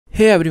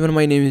Hey everyone,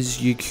 my name is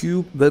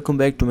Ycube. Welcome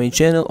back to my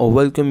channel, or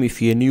welcome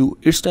if you're new.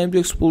 It's time to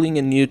exploring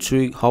a new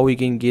trick how we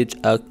can get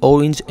a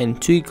orange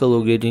and teal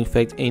color grading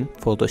effect in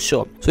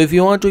Photoshop. So if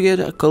you want to get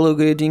a color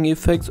grading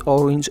effect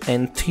orange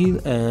and teal,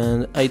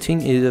 and I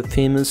think is a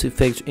famous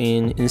effect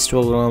in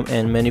Instagram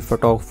and many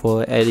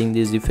photographers adding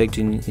this effect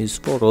in his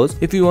photos.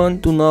 If you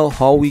want to know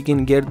how we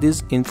can get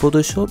this in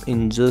Photoshop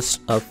in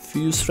just a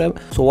few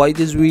steps, so watch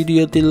this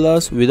video till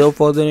last. Without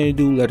further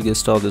ado, let's get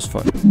started this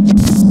fun.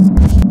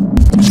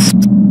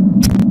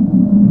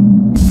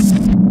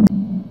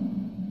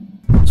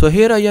 So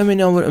here I am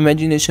in our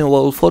imagination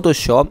world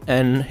Photoshop,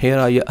 and here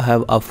I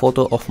have a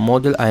photo of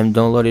model I am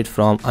downloaded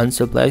from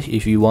Unsplash.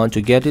 If you want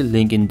to get it,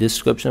 link in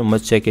description,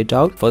 must check it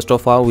out. First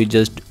of all, we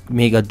just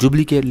make a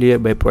duplicate layer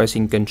by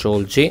pressing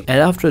Ctrl J, and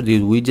after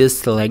this we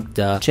just select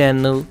the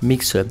channel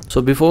mixer. So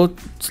before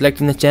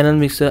selecting the channel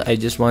mixer, I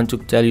just want to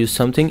tell you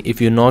something. If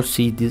you not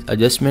see this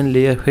adjustment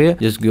layer here,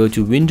 just go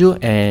to window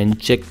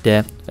and check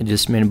the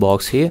adjustment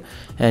box here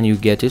and you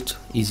get it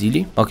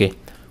easily. Okay,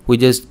 we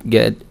just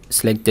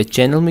select the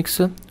channel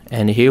mixer,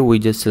 and here we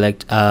just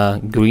select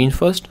green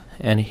first,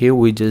 and here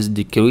we just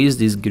decrease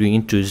this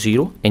green to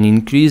 0 and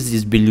increase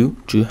this blue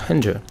to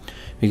 100,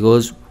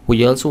 because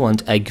we also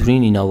want a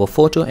green in our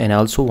photo and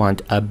also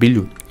want a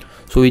blue.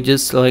 So we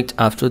just select,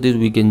 after this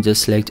we can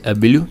just select a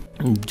blue,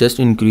 just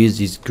increase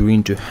this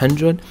green to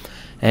 100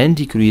 and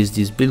decrease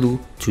this blue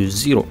to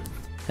 0.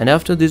 And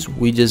after this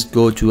we just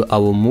go to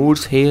our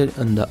modes here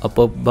in the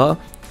upper bar,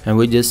 and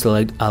we just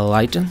select a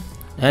lighten,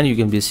 and you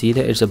can see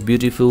that it's a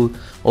beautiful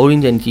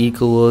orange and teal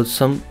color,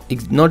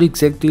 not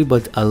exactly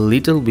but a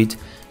little bit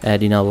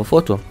add in our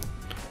photo.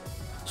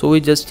 So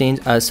we just change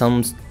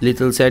some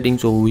little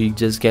settings, so we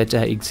just get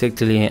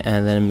exactly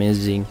and then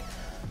amazing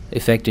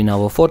effect in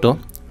our photo.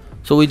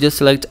 So we just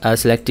select a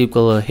selective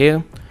color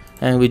here,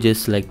 and we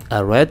just select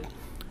a red.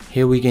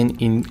 Here we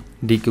can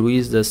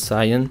decrease the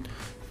cyan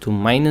to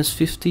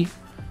 -50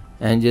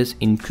 and just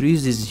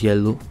increase this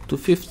yellow to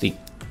 50.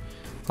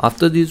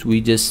 After this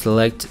we just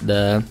select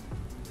the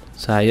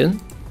cyan,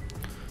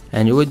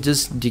 and you would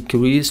just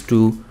decrease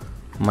to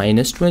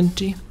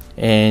 -20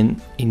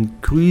 and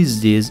increase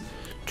this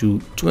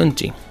to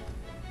 20.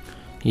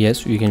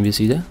 Yes, you can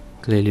see the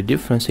clearly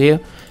difference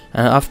here.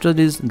 And after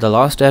this, the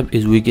last step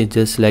is we can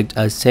just select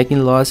a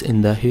second last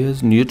in the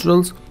here's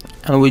neutrals,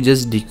 and we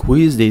just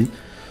decrease this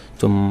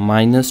to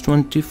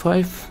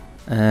 -25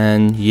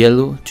 and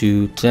yellow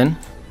to 10.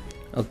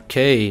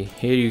 Okay,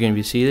 here you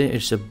can see that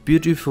it's a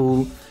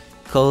beautiful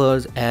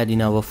colors add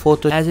in our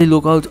photo. As I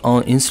look out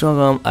on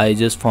Instagram, I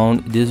just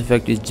found this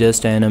effect is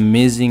just an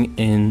amazing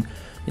in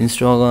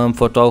Instagram.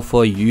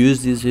 Photographer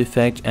use this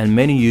effect, and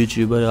many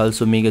YouTubers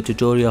also make a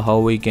tutorial how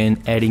we can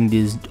adding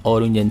this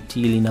orange and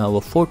teal in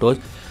our photos.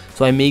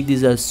 So I make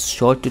this a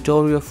short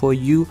tutorial for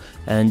you,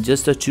 and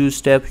just a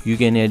 2-step you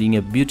can adding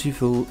a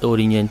beautiful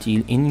orange and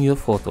teal in your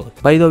photo.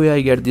 By the way,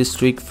 I get this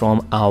trick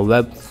from our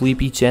web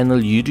flippy channel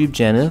YouTube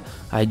channel.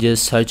 I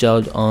just search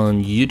out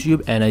on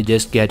YouTube and I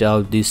just get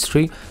out this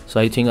trick, so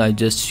I think I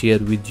just share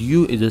with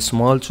you. Is a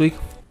small trick.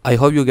 I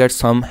hope you get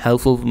some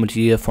helpful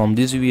material from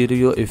this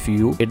video. If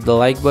you hit the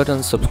like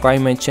button,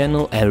 subscribe my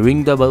channel and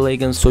ring the bell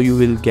icon so you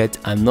will get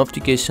a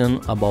notification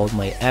about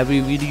my every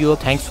video.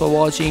 Thanks for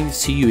watching.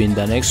 See you in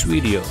the next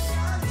video.